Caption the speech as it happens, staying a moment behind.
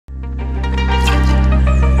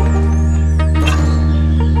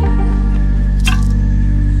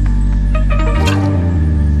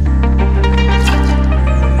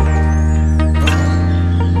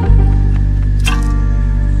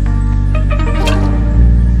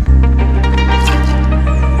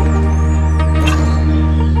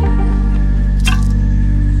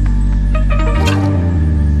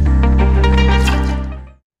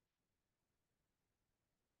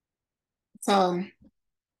So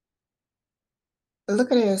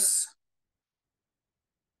look at this.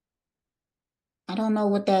 I don't know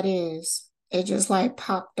what that is. It just like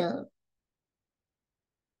popped up.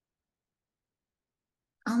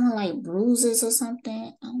 I don't know, like bruises or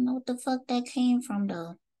something. I don't know what the fuck that came from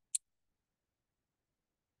though.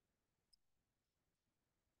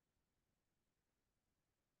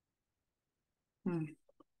 Hmm.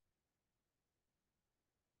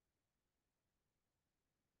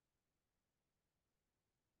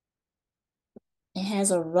 It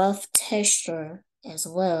has a rough texture as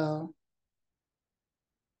well.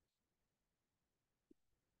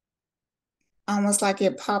 Almost like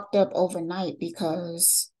it popped up overnight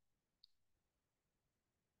because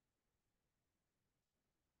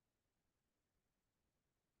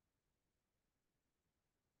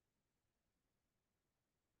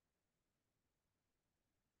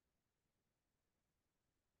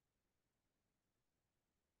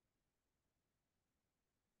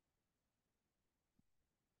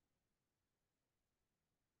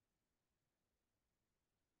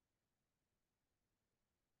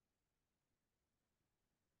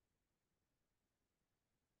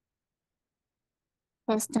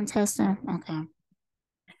testing. Okay.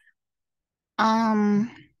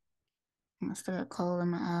 Um, I still got cold in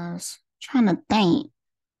my eyes. Trying to think.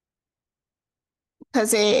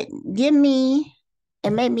 Cause it made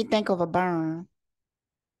me think of a burn.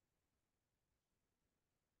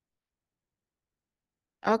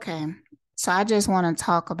 Okay. So I just want to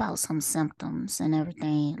talk about some symptoms and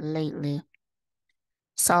everything lately.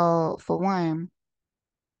 So for one,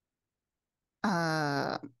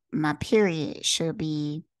 uh my period should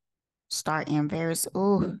be starting very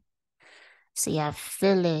oh, see, I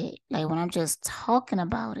feel it. Like when I'm just talking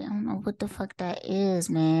about it, I don't know what the fuck that is,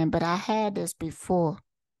 man. But I had this before.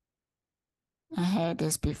 I had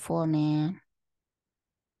this before, man.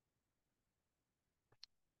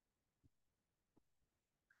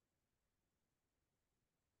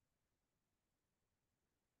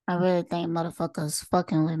 I really think motherfuckers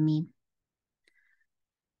fucking with me.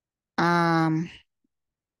 Um,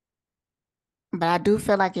 but I do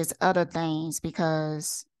feel like it's other things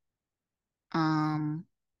because um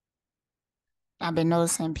I've been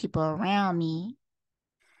noticing people around me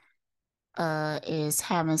is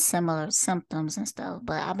having similar symptoms and stuff.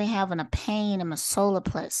 But I've been having a pain in my solar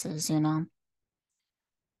plexus, and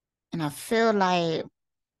I feel like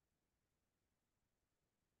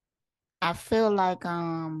I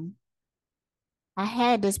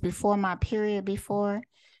had this before my period before,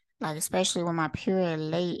 like especially when my period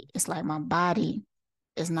late, it's like my body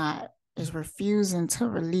is not is refusing to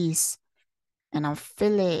release, and I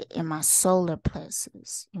feel it in my solar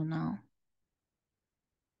plexus.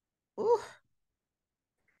 Ooh,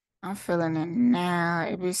 I'm feeling it now.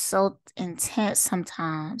 It be so intense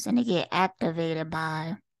sometimes, and it get activated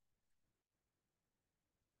by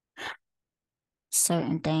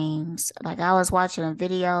certain things. Like I was watching a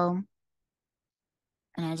video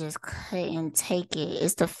and I just couldn't take it.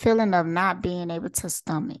 It's the feeling of not being able to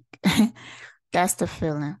stomach. That's the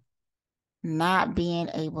feeling. Not being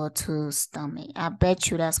able to stomach. I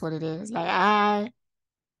bet you that's what it is. Like I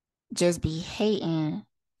just be hating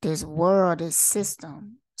this world, this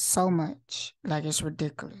system so much. Like it's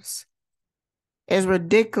ridiculous. It's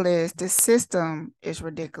ridiculous. The system is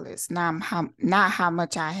ridiculous. Not how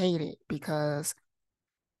much I hate it because,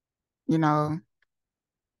 you know,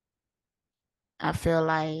 I feel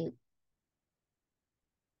like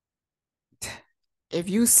if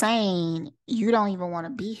you sane, you don't even want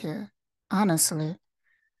to be here. Honestly.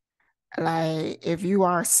 Like if you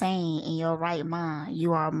are sane in your right mind,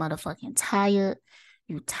 you are motherfucking tired.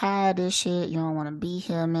 You tired of this shit. You don't want to be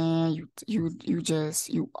here, man.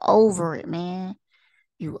 You over it, man.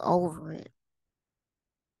 You over it.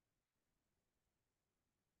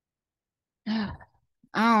 I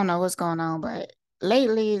don't know what's going on, but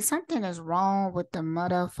lately something is wrong with the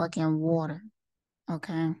motherfucking water.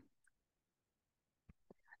 Okay.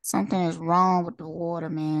 Something is wrong with the water,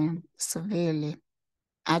 man. Severely.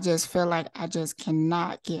 I just feel like I just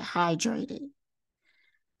cannot get hydrated.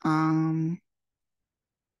 Um,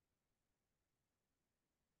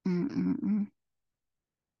 mm-mm-mm.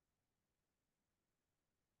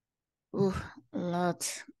 Ooh,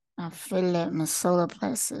 lot. I feel it in my solar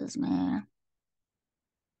plexus, man.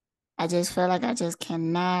 I just feel like I just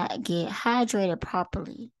cannot get hydrated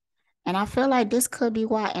properly. And I feel like this could be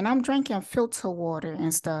why. And I'm drinking filter water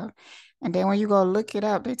and stuff. And then when you go look it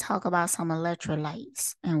up, they talk about some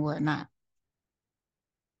electrolytes and whatnot.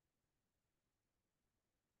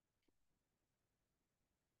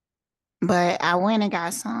 But I went and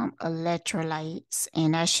got some electrolytes,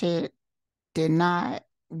 and that shit did not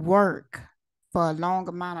work. for a long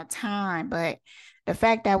amount of time. But the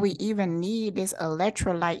fact that we even need this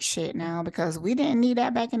electrolyte shit now, because we didn't need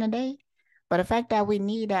that back in the day, but the fact that we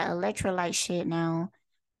need that electrolyte shit now,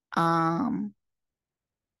 um,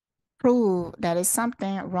 prove that it's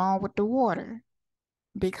something wrong with the water,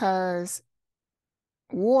 because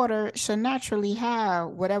water should naturally have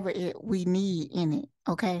whatever we need in it.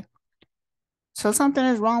 Okay. So something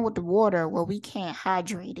is wrong with the water where we can't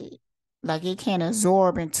hydrate it. Like it can't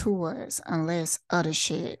absorb into us unless other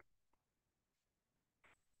shit.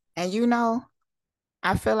 And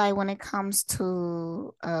I feel like when it comes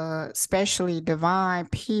to especially divine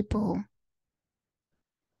people,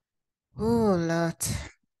 oh Lord,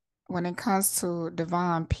 when it comes to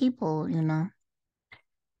divine people,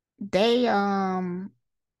 they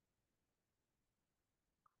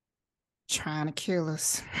trying to kill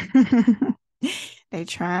us. They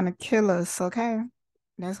trying to kill us, okay?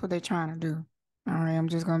 That's what they trying to do. All right, I'm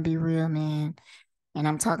just gonna be real, man. And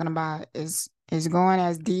I'm talking about is going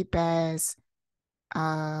as deep as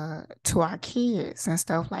to our kids and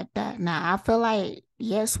stuff like that. Now I feel like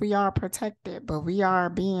yes, we are protected, but we are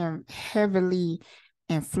being heavily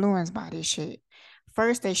influenced by this shit.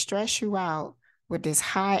 First, they stress you out with this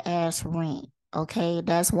high ass rent. Okay,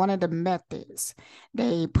 that's one of the methods.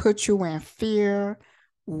 They put you in fear,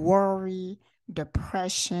 worry,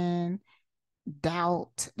 depression,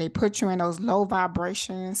 doubt. They put you in those low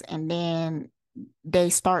vibrations, and then they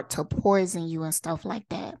start to poison you and stuff like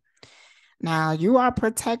that. Now, you are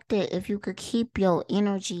protected if you could keep your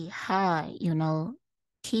energy high,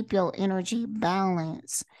 keep your energy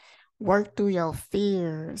balanced, work through your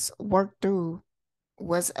fears, work through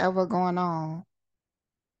what's ever going on.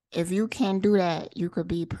 If you can do that, you could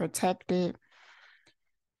be protected.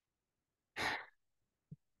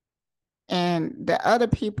 And the other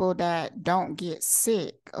people that don't get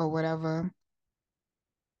sick or whatever,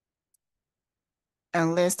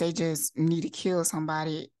 unless they just need to kill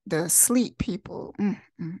somebody, the sleep people,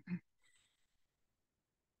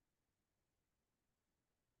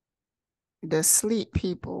 the sleep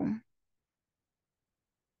people,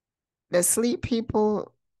 the sleep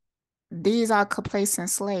people, these are complacent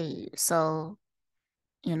slaves. So,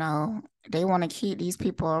 you know, they want to keep these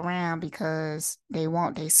people around because they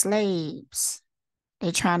want their slaves.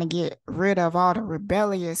 They trying to get rid of all the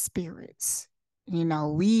rebellious spirits. We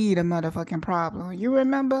the motherfucking problem. You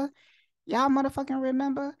remember? Y'all motherfucking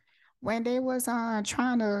remember when they was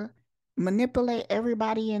trying to manipulate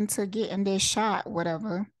everybody into getting this shot,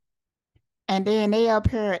 whatever. And then they up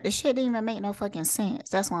here, the shit didn't even make no fucking sense.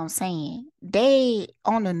 That's what I'm saying. They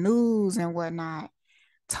on the news and whatnot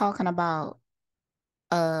talking about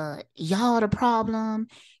y'all the problem,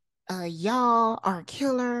 y'all are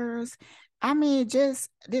killers. I mean, just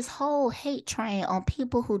this whole hate train on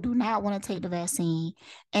people who do not want to take the vaccine.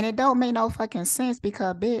 And it don't make no fucking sense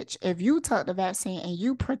because, bitch, if you took the vaccine and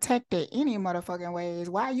you protected any motherfucking ways,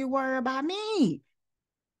 why you worry about me?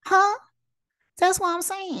 Huh? That's what I'm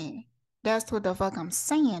saying. That's what the fuck I'm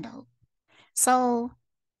saying, though. So,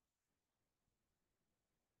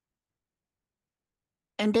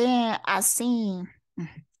 and then I seen,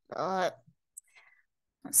 uh,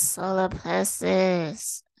 solar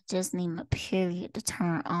plexus. I just need my period to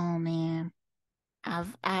turn on, man.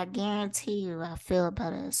 I guarantee you I feel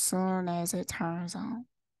better as soon as it turns on.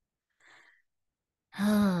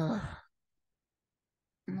 I'm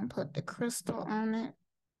gonna put the crystal on it.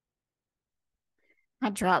 I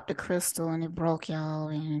dropped the crystal and it broke, y'all.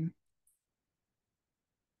 And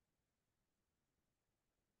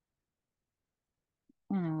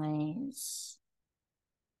anyways,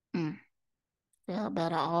 mm, feel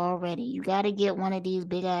better already. You gotta get one of these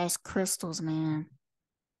big ass crystals, man.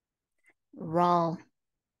 Raw.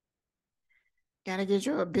 Gotta get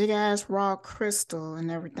you a big ass raw crystal and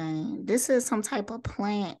everything. This is some type of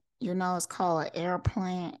plant. It's called an air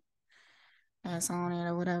plant that's on it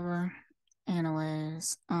or whatever.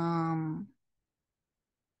 Anyways,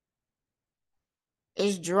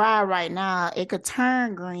 it's dry right now. It could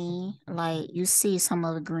turn green, like you see some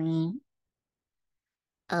of the green.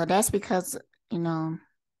 That's because, you know,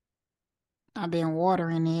 I've been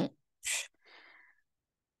watering it,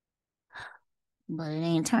 but it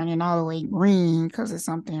ain't turning all the way green because there's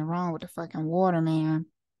something wrong with the fucking water, man.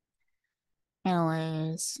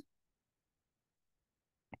 Anyways,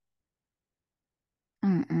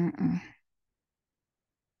 mm-mm-mm.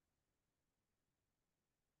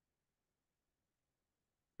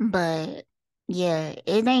 But yeah,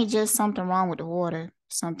 it ain't just something wrong with the water,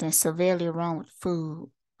 something severely wrong with food.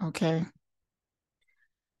 Okay.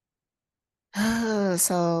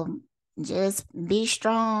 So just be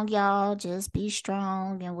strong, y'all. Just be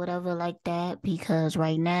strong and whatever like that. Because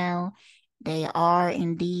right now They are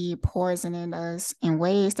indeed poisoning us in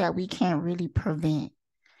ways that we can't really prevent.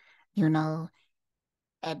 You know,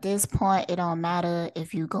 at this point, it don't matter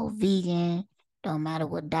if you go vegan, don't matter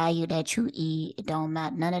what diet that you eat, it don't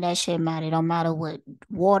matter, none of that shit matter. It don't matter what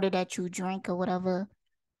water that you drink or whatever.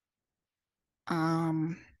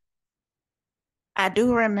 Um, I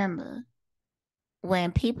do remember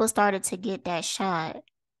when people started to get that shot,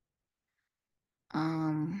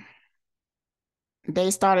 um,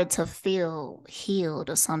 they started to feel healed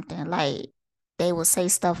or something. Like they would say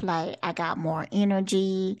stuff like, I got more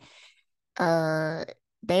energy. Uh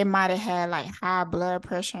they might have had like high blood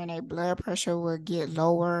pressure and their blood pressure would get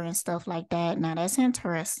lower and stuff like that. Now that's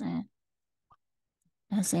interesting.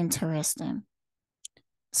 That's interesting.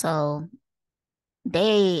 So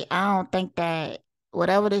I don't think that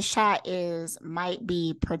whatever the shot is might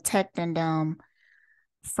be protecting them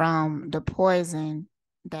from the poison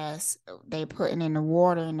that's they putting in the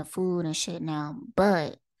water and the food and shit now.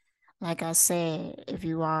 But like I said, if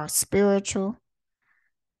you are spiritual,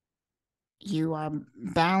 you are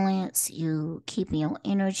balanced, you keeping your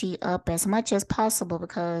energy up as much as possible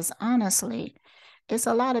because honestly, it's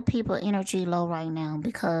a lot of people energy low right now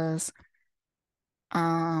because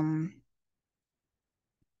um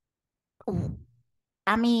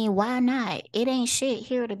I mean, why not? It ain't shit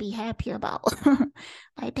here to be happy about.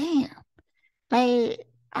 Like damn. Like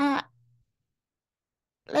I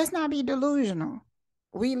let's not be delusional.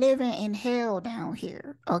 We living in hell down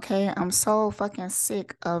here, okay? I'm so fucking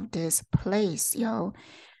sick of this place, yo.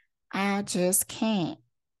 I just can't.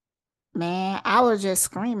 Man, I was just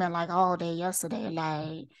screaming like all day yesterday,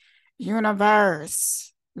 like,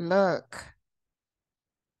 universe, look,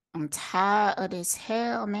 I'm tired of this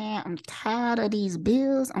hell, man. I'm tired of these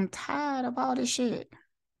bills. I'm tired of all this shit.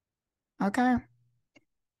 Okay.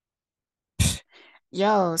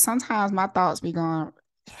 Yo, sometimes my thoughts be going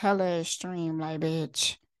hella extreme, like,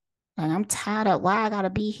 bitch. Like, I'm tired of why I gotta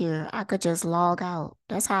be here. I could just log out.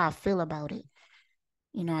 That's how I feel about it.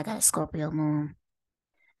 You know, I got a Scorpio moon,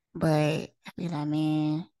 but I be like,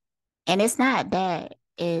 man, and it's not that.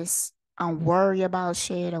 It's I'm worried about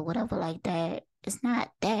shit or whatever like that. It's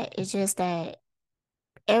not that. It's just that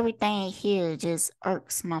everything here just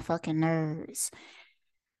irks my fucking nerves.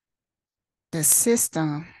 The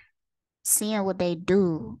system, seeing what they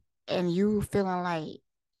do, and you feeling like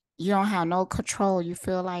you don't have no control. You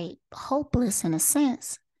feel like hopeless in a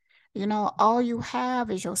sense. You know, all you have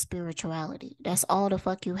is your spirituality. That's all the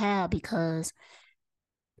fuck you have because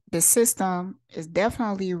the system is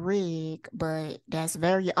definitely rigged, but that's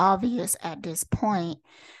very obvious at this point.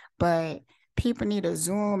 But people need to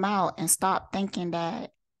zoom out and stop thinking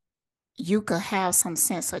that you could have some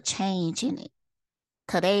sense of change in it.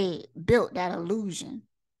 Cause they built that illusion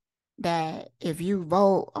that if you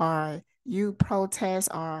vote or you protest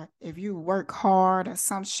or if you work hard or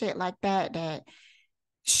some shit like that, that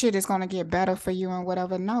shit is gonna get better for you and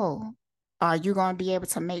whatever. No. Are you gonna be able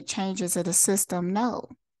to make changes to the system? No.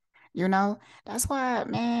 You know, that's why,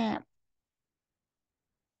 man,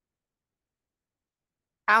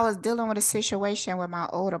 I was dealing with a situation with my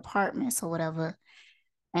old apartments or whatever,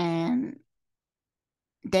 and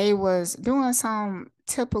they was doing some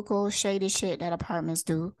typical shady shit that apartments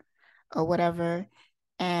do or whatever.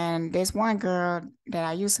 And there's one girl that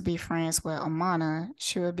I used to be friends with, Amana.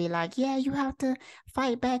 She would be like, "Yeah, you have to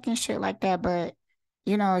fight back and shit like that." But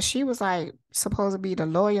you know, she was like supposed to be the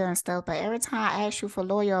lawyer and stuff. But every time I asked you for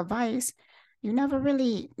lawyer advice, you never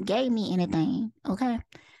really gave me anything. Okay,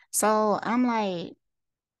 so I'm like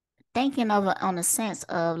thinking of it on the sense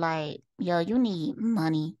of like, yo, you need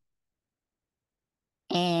money,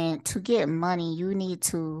 and to get money, you need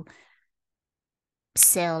to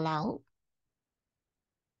sell out.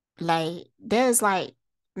 Like there's like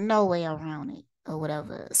no way around it or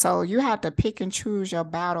whatever. So you have to pick and choose your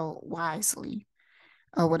battle wisely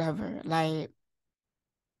or whatever. Like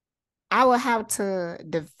I will have to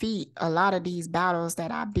defeat a lot of these battles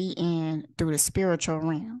that I be in through the spiritual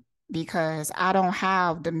realm because I don't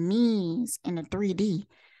have the means in the 3D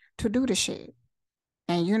to do the shit.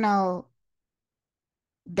 And you know,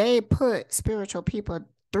 they put spiritual people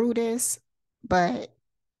through this, but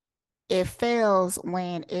it fails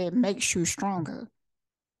when it makes you stronger,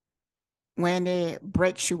 when it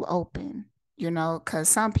breaks you open, you know, because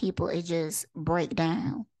some people it just break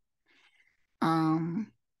down.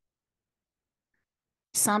 Um,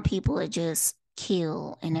 some people it just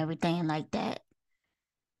kill and everything like that.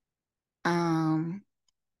 Um,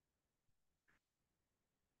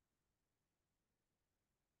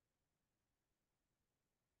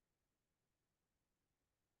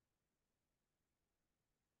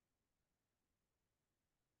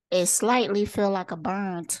 it slightly feel like a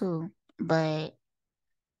burn too, but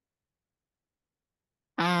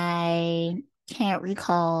I can't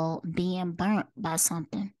recall being burnt by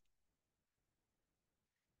something.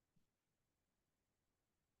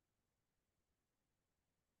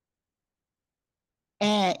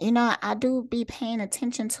 And I do be paying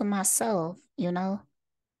attention to myself.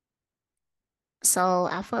 So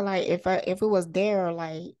I feel like if it was there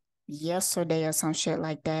like yesterday or some shit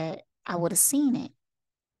like that, I would have seen it.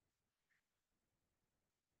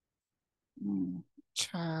 Mm,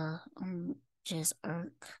 Child, I'm just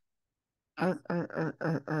irk.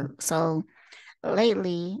 So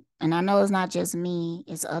lately, and I know it's not just me,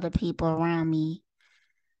 it's other people around me.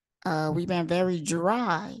 We've been very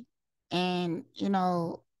dry, and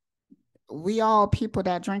we all people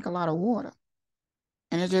that drink a lot of water,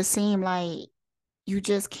 and it just seemed like you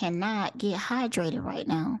just cannot get hydrated right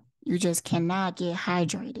now. You just cannot get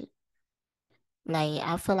hydrated. Like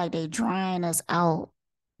I feel like they drying us out.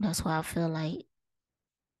 That's why I feel like.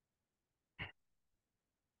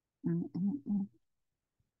 Mm-mm-mm.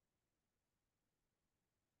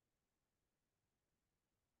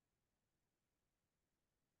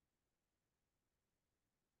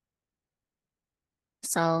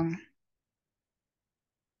 So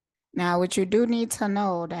now, what you do need to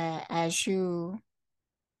know that as you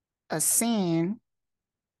ascend,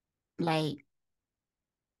 like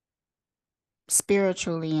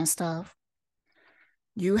spiritually and stuff,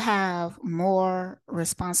 you have more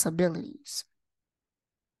responsibilities,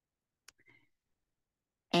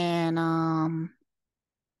 and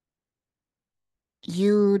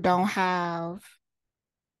you don't have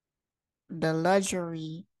the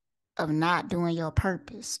luxury of not doing your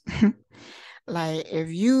purpose. Like if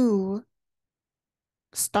you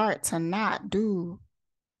start to not do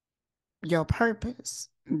your purpose,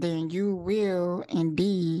 then you will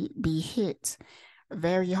indeed be hit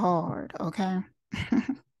very hard, okay?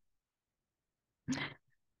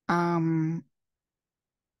 um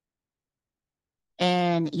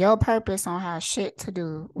and your purpose don't have shit to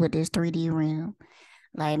do with this 3D realm.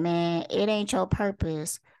 Like, man, it ain't your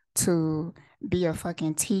purpose to be a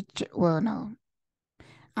fucking teacher. Well, no,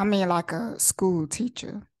 I mean like a school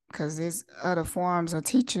teacher, because there's other forms of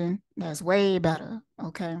teaching that's way better.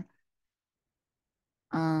 Okay.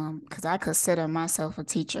 Because I consider myself a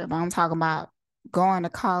teacher, but I'm talking about going to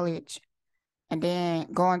college and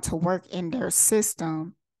then going to work in their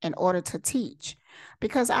system in order to teach.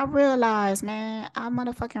 Because I realized, man, I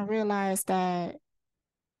motherfucking realized that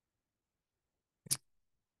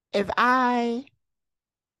if I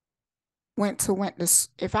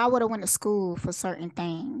if I would have went to school for certain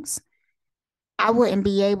things, I wouldn't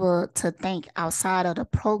be able to think outside of the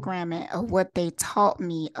programming of what they taught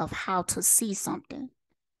me of how to see something.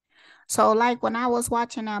 So, like when I was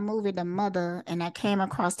watching that movie, The Mother, and I came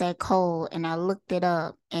across that code and I looked it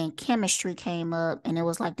up, and chemistry came up, and it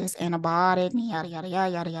was like this antibiotic, yada yada yada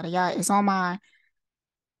yada yada yada. It's on my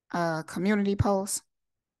community post.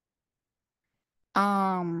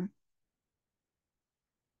 Um,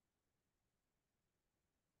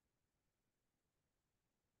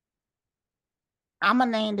 I'm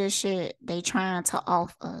gonna name this shit. They trying to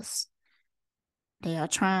off us. They are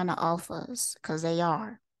trying to off us because they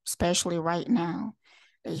are, especially right now.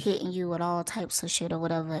 They hitting you with all types of shit or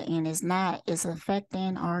whatever, and it's not. It's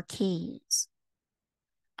affecting our kids.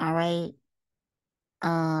 All right.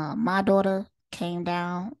 My daughter came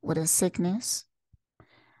down with a sickness.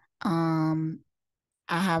 Um,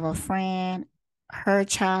 I have a friend. Her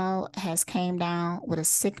child has came down with a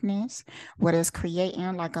sickness, what is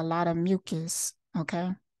creating like a lot of mucus.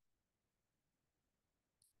 Okay.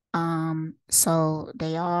 So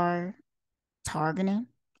they are targeting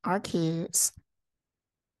our kids,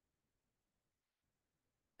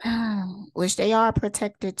 which they are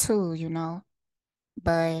protected too.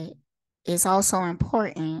 But it's also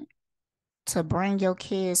important to bring your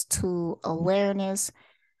kids to awareness,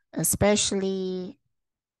 especially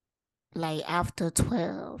like after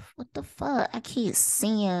 12. What the fuck? I keep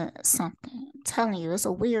seeing something. I'm telling you, it's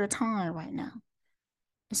a weird time right now.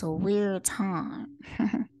 It's a weird time.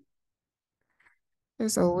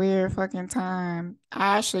 It's a weird fucking time.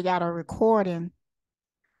 I actually got a recording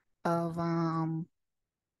of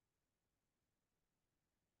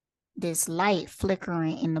this light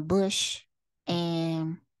flickering in the bush,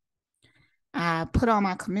 and I put on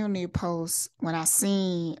my community post when I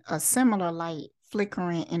seen a similar light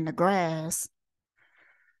flickering in the grass.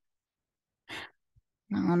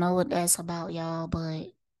 I don't know what that's about, y'all, but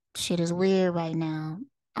shit is weird right now.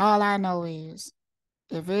 All I know is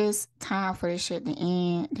if it's time for this shit to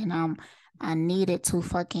end, then I need it to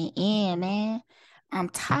fucking end, man. I'm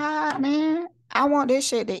tired, man. I want this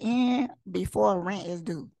shit to end before rent is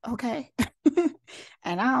due, okay?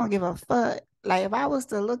 And I don't give a fuck. Like if I was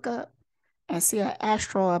to look up and see an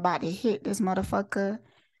astro about to hit this motherfucker,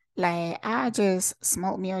 like I just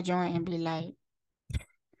smoke me a joint and be like,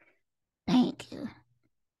 thank you.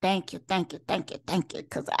 Thank you, thank you, thank you, thank you.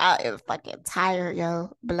 Cause I am fucking tired,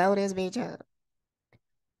 yo. Blow this bitch up.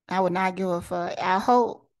 I would not give a fuck. I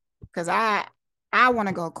hope because I want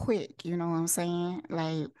to go quick, you know what I'm saying?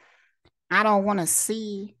 Like I don't want to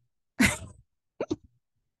see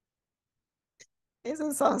this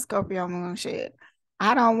is some Scorpio moon shit.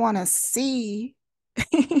 I don't want to see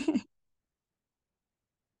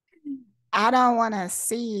I don't want to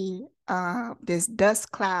see this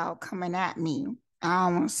dust cloud coming at me. I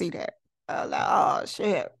don't want to see that. Like, oh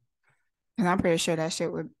shit. And I'm pretty sure that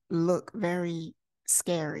shit would look very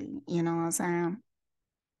scary. You know what I'm saying?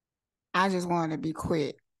 I just want to be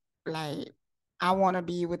quick. Like, I want to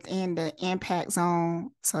be within the impact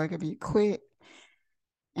zone so it could be quick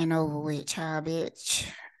and over with, child, bitch.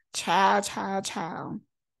 Child, child, child.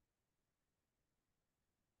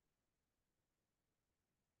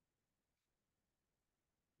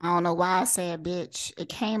 I don't know why I said bitch. It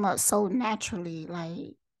came up so naturally.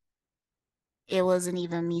 Like, it wasn't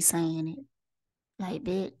even me saying it. Like,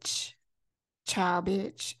 bitch, child,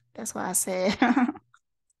 bitch. That's what I said.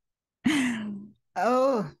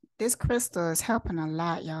 Oh, this crystal is helping a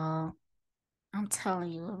lot, y'all. I'm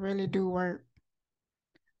telling you, it really do work.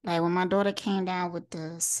 Like when my daughter came down with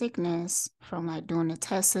the sickness from like doing the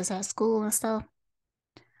tests at school and stuff,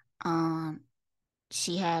 um,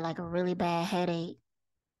 she had like a really bad headache,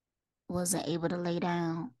 wasn't able to lay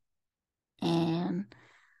down, and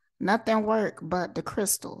nothing worked but the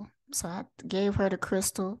crystal. So I gave her the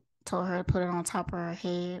crystal, told her to put it on top of her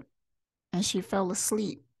head, and she fell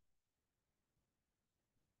asleep.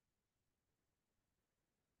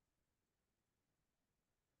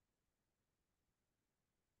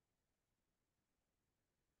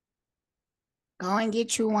 Go and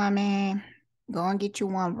get you one, man. Go and get you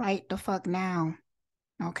one right the fuck now.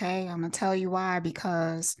 Okay, I'm gonna tell you why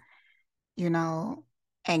because you know,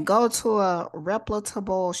 and go to a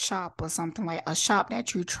reputable shop or something like a shop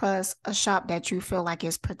that you trust, a shop that you feel like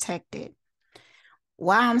is protected.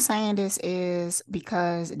 Why I'm saying this is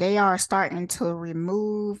because they are starting to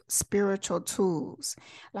remove spiritual tools.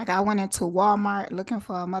 Like I went into Walmart looking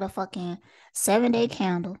for a motherfucking 7-day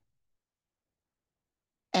candle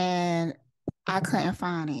and I couldn't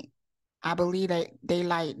find it. I believe that they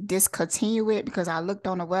like discontinue it because I looked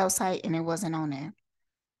on the website and it wasn't on there.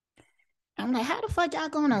 I'm like, how the fuck y'all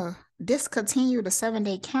gonna discontinue the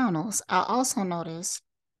 7-day candles? I also noticed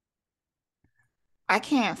I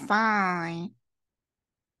can't find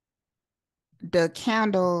the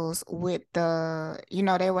candles with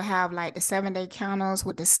they would have like the 7-day candles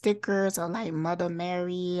with the stickers or like Mother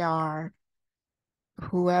Mary or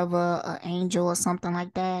whoever, an angel or something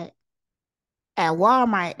like that. At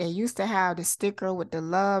Walmart, they used to have the sticker with the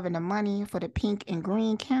love and the money for the pink and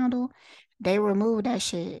green candle. They removed that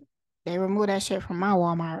shit. They removed that shit from my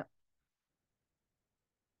Walmart.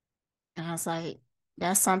 And I was like,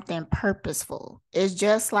 that's something purposeful. It's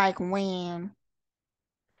just like when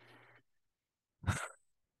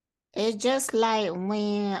they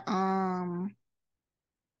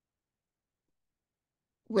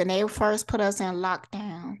first put us in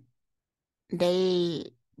lockdown, they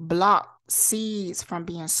blocked seeds from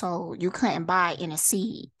being sold. You couldn't buy any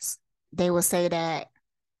seeds. They would say that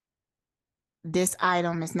this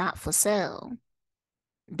item is not for sale.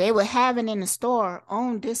 They would have it in the store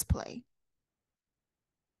on display.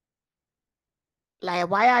 Like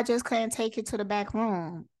why I just couldn't take it to the back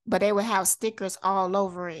room, but they would have stickers all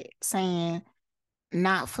over it saying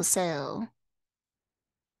not for sale.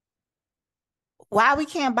 Why we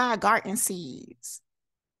can't buy garden seeds?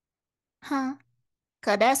 Huh?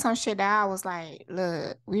 Cause that's some shit that I was like,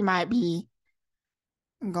 look, we might be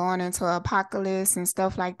going into apocalypse and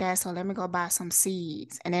stuff like that. So let me go buy some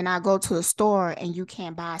seeds. And then I go to the store and you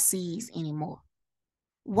can't buy seeds anymore.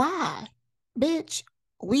 Why? Bitch,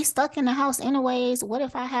 we stuck in the house anyways. What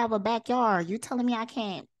if I have a backyard? You telling me I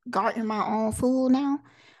can't garden my own food now?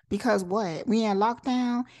 Because what? We in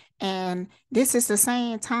lockdown and this is the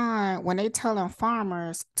same time when they telling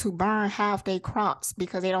farmers to burn half their crops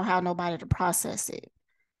because they don't have nobody to process it.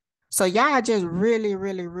 So y'all just really,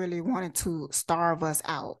 really, really wanted to starve us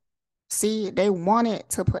out. See, they wanted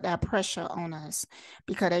to put that pressure on us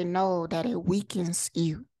because they know that it weakens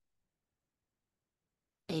you.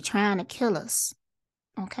 They trying to kill us.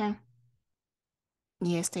 Okay.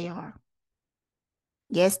 Yes, they are.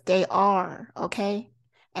 Yes, they are. Okay.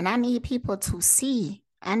 And I need people to see.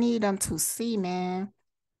 I need them to see, man.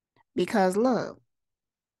 Because look,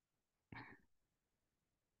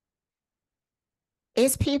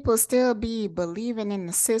 it's people still be believing in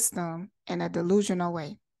the system in a delusional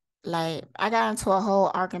way. Like I got into a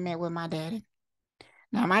whole argument with my daddy.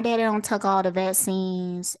 Now my daddy don't took all the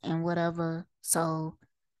vaccines and whatever. So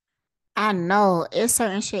I know it's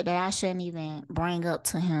certain shit that I shouldn't even bring up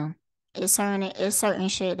to him. It's certain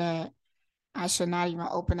shit that I should not even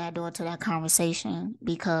open that door to that conversation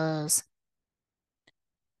because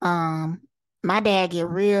um my dad get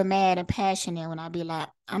real mad and passionate when I be like,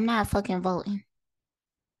 I'm not fucking voting.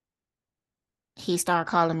 He started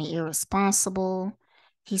calling me irresponsible.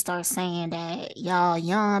 He started saying that y'all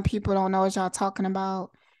young people don't know what y'all talking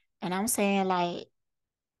about. And I'm saying like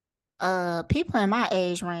people in my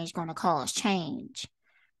age range gonna cause change.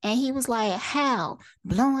 And he was like, how?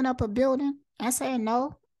 Blowing up a building? I said,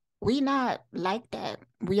 no, we not like that.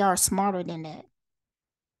 We are smarter than that.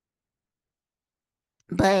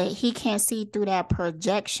 But he can't see through that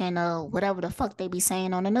projection of whatever the fuck they be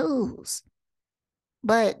saying on the news.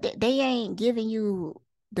 But they ain't giving you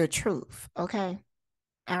the truth, okay?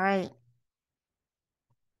 All right.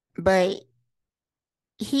 But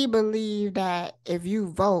he believed that if you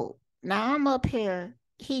vote, now I'm up here.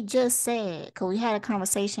 He just said, because we had a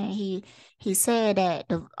conversation, he said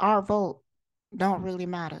that our vote don't really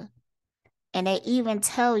matter. And they even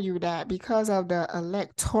tell you that because of the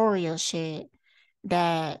electoral shit,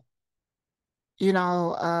 that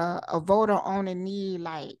a voter only need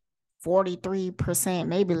like 43%,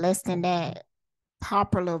 maybe less than that,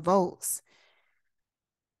 popular votes.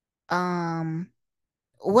 Um,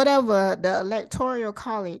 Whatever the electoral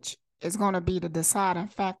college is going to be the deciding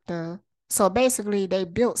factor. So basically, they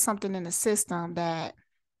built something in the system that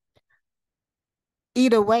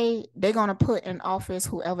either way, they're going to put in office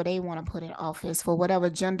whoever they want to put in office for whatever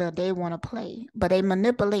gender they want to play. But they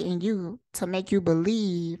manipulating you to make you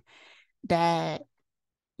believe that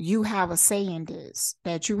you have a say in this,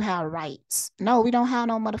 that you have rights. No, we don't have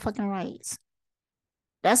no motherfucking rights.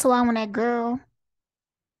 That's why when that girl,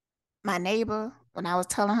 my neighbor, when I was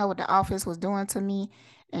telling her what the office was doing to me,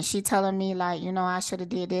 and she telling me like, I should have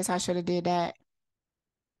did this, I should have did that,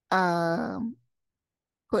 um,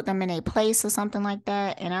 put them in a place or something like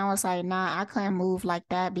that. And I was like, nah, I couldn't move like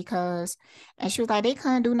that because, and she was like, they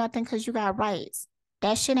couldn't do nothing because you got rights.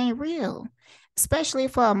 That shit ain't real. Especially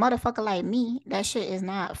for a motherfucker like me, that shit is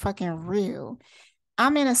not fucking real.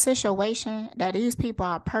 I'm in a situation that these people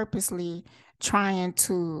are purposely trying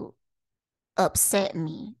to upset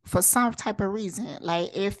me for some type of reason.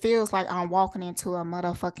 Like it feels like I'm walking into a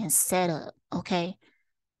motherfucking setup, okay?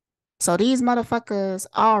 So these motherfuckers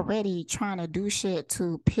already trying to do shit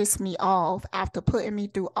to piss me off after putting me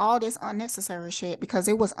through all this unnecessary shit because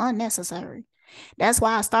it was unnecessary. That's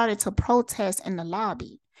why I started to protest in the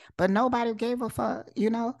lobby. But nobody gave a fuck.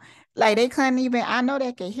 Like they couldn't even, I know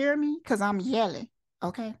they could hear me because I'm yelling,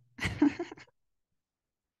 okay?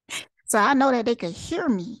 So I know that they could hear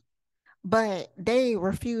me, but they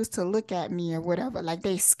refuse to look at me or whatever. Like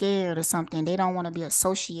they scared or something. They don't want to be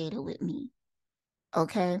associated with me.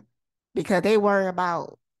 Okay. Because they worry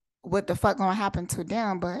about what the fuck gonna happen to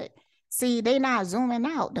them. But see, they not zooming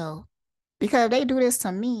out though. Because if they do this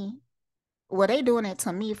to me, well, they doing it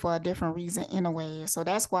to me for a different reason anyway. So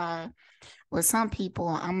that's why with some people,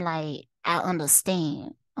 I'm like, I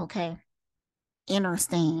understand. Okay.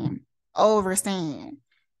 Understand. Overstand.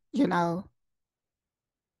 You know,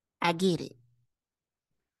 I get it.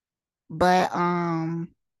 But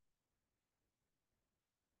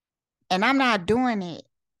and I'm not doing it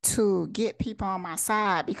to get people on my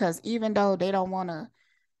side because even though they don't want to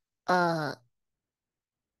uh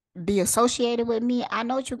be associated with me, I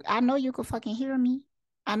know you can fucking hear me.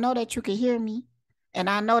 I know that you can hear me. And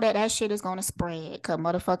I know that that shit is gonna spread because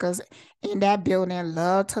motherfuckers in that building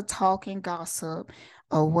love to talk and gossip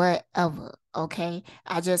or whatever. Okay.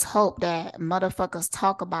 I just hope that motherfuckers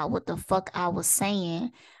talk about what the fuck I was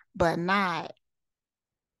saying, but not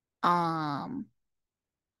um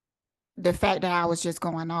the fact that I was just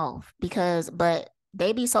going off but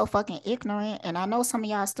they be so fucking ignorant. And I know some of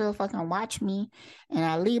y'all still fucking watch me and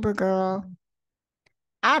that Libra girl.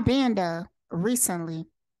 I've been there recently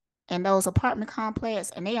in those apartment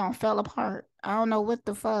complex and they don't fell apart. I don't know what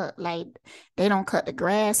the fuck. Like they don't cut the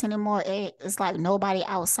grass anymore. It's like nobody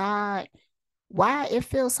outside. Why it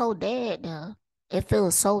feels so dead there? It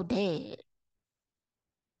feels so dead.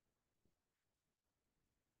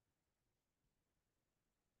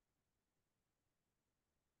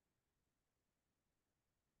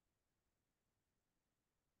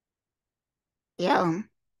 Yeah.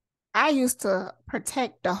 I used to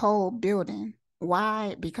protect the whole building.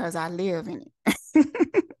 Why? Because I live in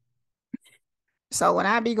it. So when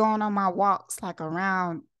I be going on my walks like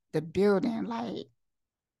around the building, like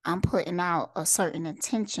I'm putting out a certain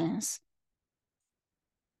intentions.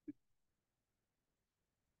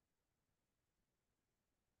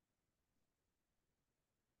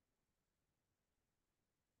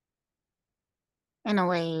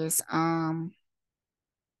 Anyways,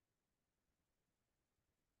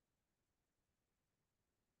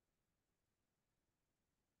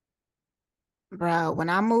 bro, when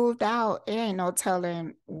I moved out, it ain't no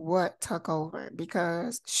telling what took over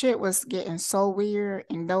because shit was getting so weird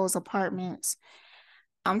in those apartments.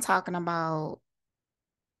 I'm talking about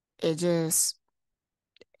it just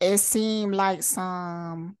it seemed like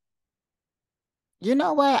some you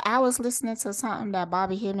know what? I was listening to something that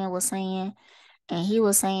Bobby Hemming was saying, and he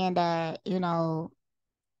was saying that, in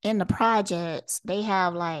the projects, they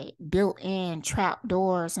have like built-in trap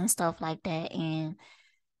doors and stuff like that. And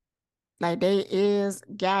like they is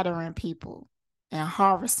gathering people and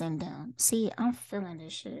harvesting them. See, I'm feeling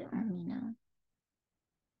this shit on me now.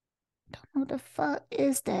 What the fuck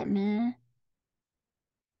is that, man?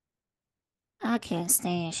 I can't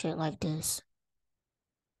stand shit like this.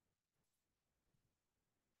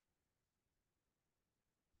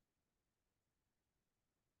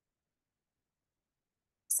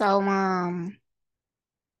 So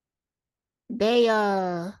they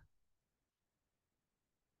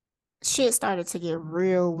shit started to get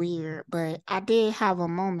real weird, but I did have a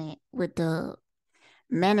moment with the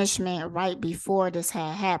management right before this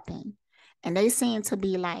had happened. And they seemed to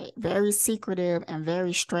be like very secretive and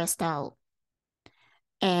very stressed out.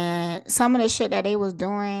 And some of the shit that they was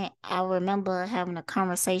doing, I remember having a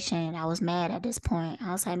conversation. I was mad at this point.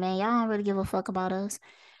 I was like, man, y'all don't really give a fuck about us.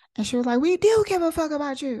 And she was like, we do give a fuck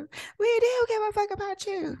about you. We do give a fuck about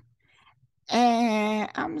you. And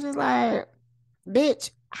I'm just like,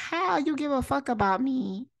 bitch, how you give a fuck about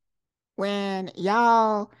me when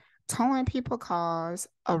y'all towing people cars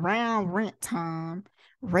around rent time,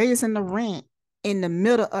 raising the rent in the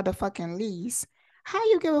middle of the fucking lease? How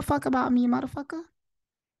you give a fuck about me, motherfucker?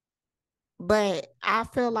 But I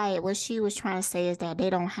feel like what she was trying to say is that they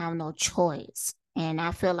don't have no choice. And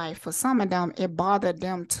I feel like for some of them, it bothered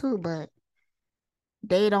them too, but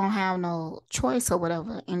they don't have no choice or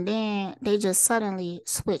whatever. And then they just suddenly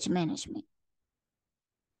switch management.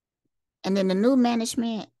 And then the new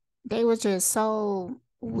management, they were just so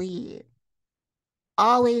weird,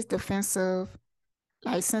 always defensive,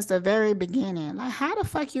 like since the very beginning. Like, how the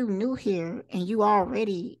fuck you new here and you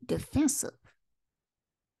already defensive?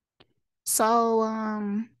 So,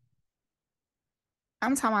 I'm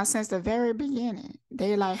talking about since the very beginning.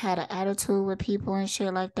 They like had an attitude with people and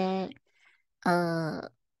shit like that. Uh,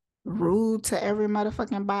 rude to every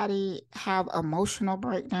motherfucking body, have emotional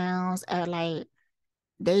breakdowns, at like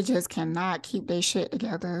they just cannot keep their shit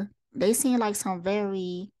together. They seem like some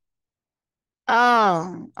very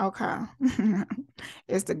okay.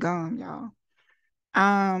 It's the gum,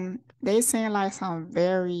 y'all. They seem like some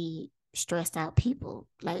very stressed out people,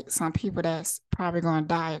 like some people that's probably gonna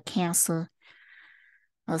die of cancer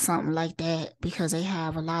or something like that because they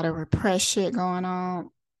have a lot of repressed shit going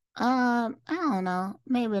on. I don't know,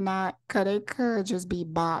 maybe not, cause they could just be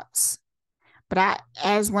bots. But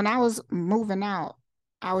as when I was moving out,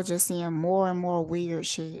 I was just seeing more and more weird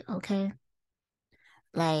shit. Okay,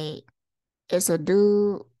 like it's a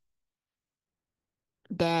dude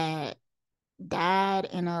that died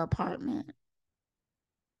in an apartment.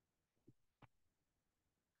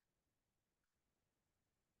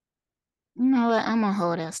 You know what? I'm gonna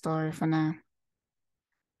hold that story for now.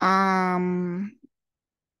 Um,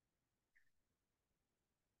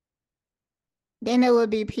 then there would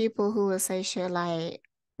be people who would say shit like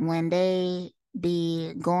when they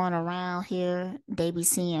be going around here, they be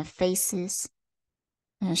seeing faces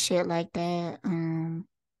and shit like that.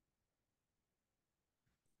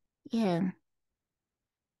 Yeah,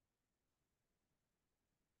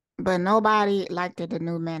 but nobody liked the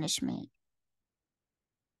new management.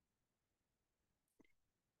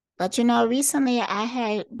 But recently I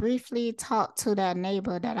had briefly talked to that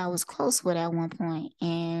neighbor that I was close with at one point,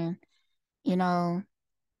 and you know,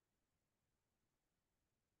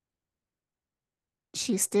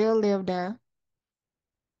 she still lived there.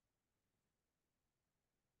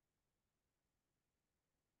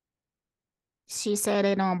 She said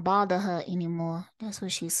they don't bother her anymore. That's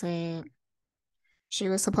what she said. She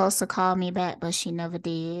was supposed to call me back, but she never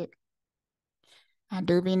did. I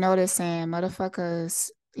do be noticing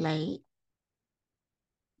motherfuckers like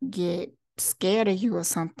get scared of you or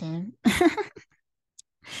something.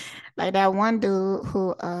 Like that one dude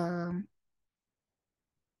who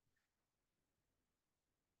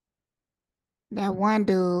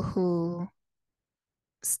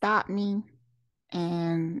stop me,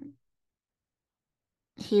 and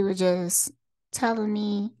he was just telling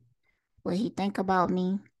me what he think about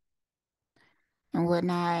me and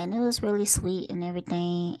whatnot. And it was really sweet and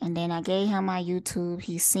everything. And then I gave him my YouTube.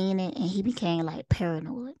 He seen it and he became like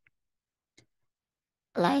paranoid.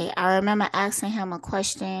 Like I remember asking him a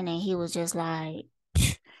question and he was just like,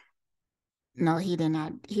 "Psh." No, he did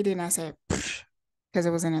not. He did not say because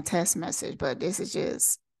it was in a text message. But this is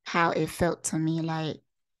just how it felt to me. Like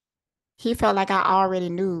he felt like I already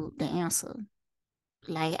knew the answer.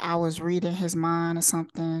 Like I was reading his mind or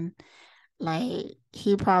something. Like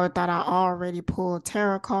he probably thought I already pulled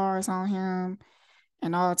tarot cards on him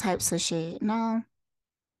and all types of shit. No,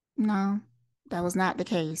 no, that was not the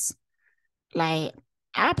case. Like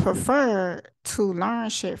I prefer to learn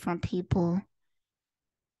shit from people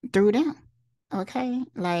through them. Okay?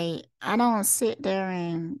 Like I don't sit there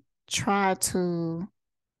and try to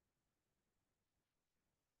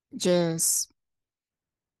just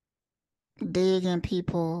dig in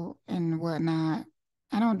people and whatnot.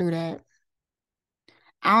 I don't do that.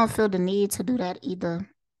 I don't feel the need to do that either.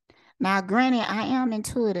 Now, granted, I am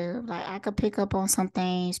intuitive. Like I could pick up on some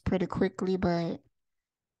things pretty quickly, but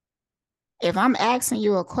if I'm asking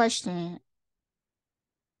you a question,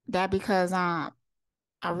 that because I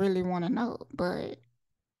really want to know. But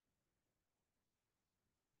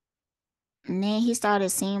and then he started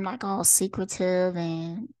seeming like all secretive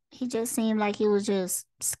and he just seemed like he was just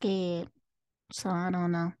scared. So I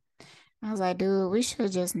don't know. I was like, dude, we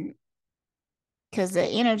should just because the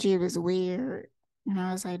energy was weird. And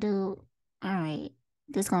I was like, dude, all right,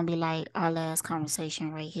 this gonna be like our last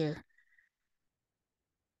conversation right here.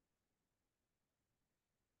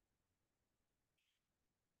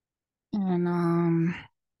 And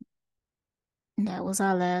that was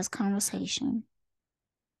our last conversation.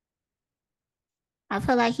 I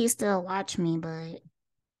feel like he still watch me, but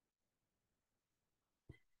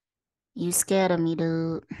you scared of me,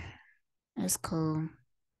 dude. It's cool.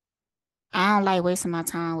 I don't like wasting my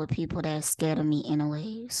time with people that's scared of me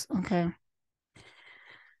anyways. Okay.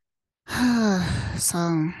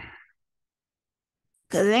 So,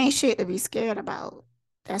 cause it ain't shit to be scared about.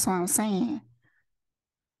 That's what I'm saying.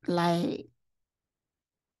 Like,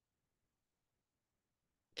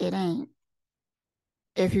 it ain't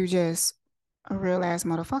if you just a real ass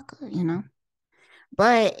motherfucker, you know?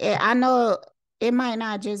 I know it might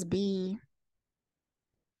not just be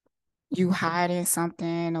you hiding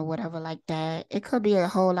something or whatever like that. It could be a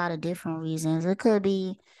whole lot of different reasons. It could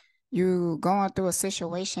be you going through a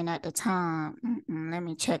situation at the time. Let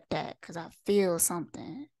me check that because I feel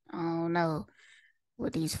something. I don't know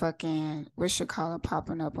with these fucking what you call it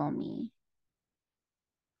popping up on me.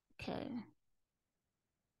 Okay.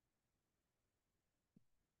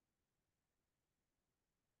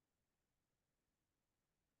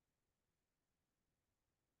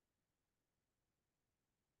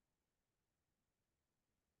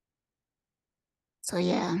 So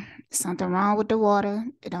yeah, something wrong with the water.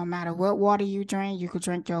 It don't matter what water you drink. You could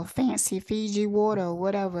drink your fancy Fiji water or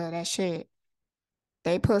whatever that shit.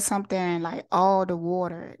 They put something in like all the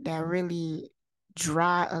water that really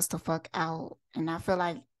dry us the fuck out. And I feel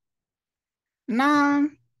like, nah,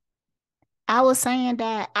 I was saying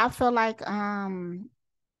that I feel like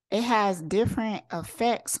it has different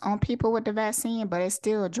effects on people with the vaccine, but it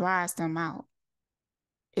still dries them out.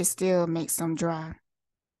 It still makes them dry.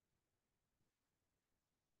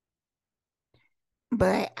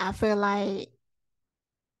 But I feel like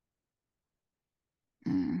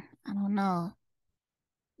I don't know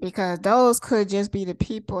because those could just be the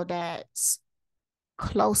people that's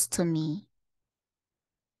close to me.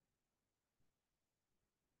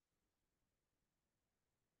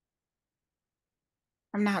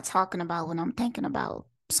 I'm not talking about what I'm thinking about.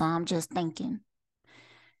 So I'm just thinking.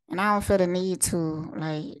 And I don't feel the need to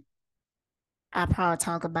like I'll probably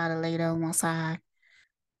talk about it later once I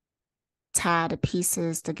tie the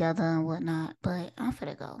pieces together and whatnot. But I'm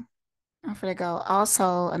finna go. I'm finna go.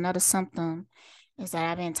 Also, another symptom is that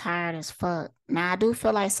I've been tired as fuck. Now I do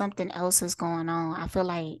feel like something else is going on. I feel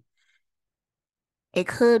like it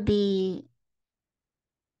could be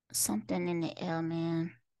something in the air,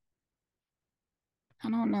 man. I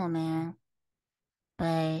don't know, man.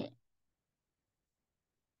 But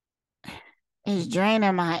it's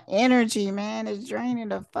draining my energy, man. It's draining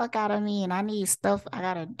the fuck out of me. And I need stuff. I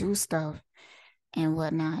gotta do stuff and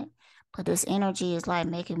whatnot. But this energy is like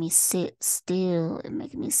making me sit still and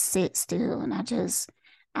making me sit still. And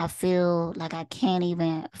I feel like I can't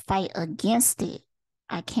even fight against it.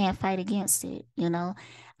 I can't fight against it, you know?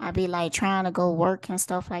 I be like trying to go work and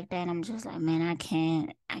stuff like that. I'm just like, man, I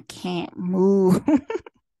can't move.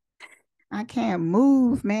 I can't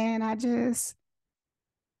move, man. I just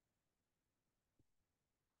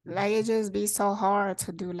like it just be so hard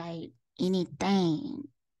to do like anything.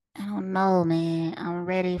 I don't know, man. I'm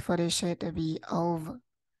ready for this shit to be over.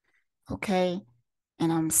 Okay?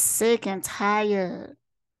 And I'm sick and tired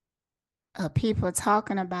of people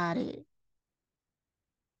talking about it,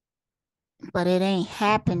 but it ain't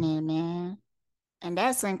happening, man. And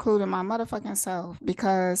that's including my motherfucking self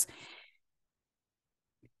because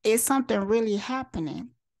it's something really happening.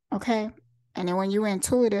 Okay? And then when you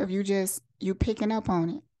intuitive, you picking up on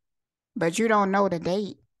it. But you don't know the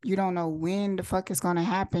date. You don't know when the fuck it's gonna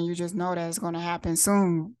happen. You just know that it's gonna happen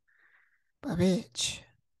soon. But bitch,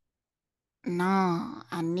 no,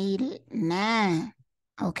 I need it now.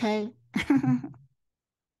 Okay?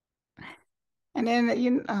 And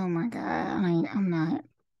then oh my God, I'm not.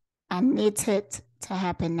 I need it to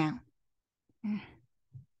happen now.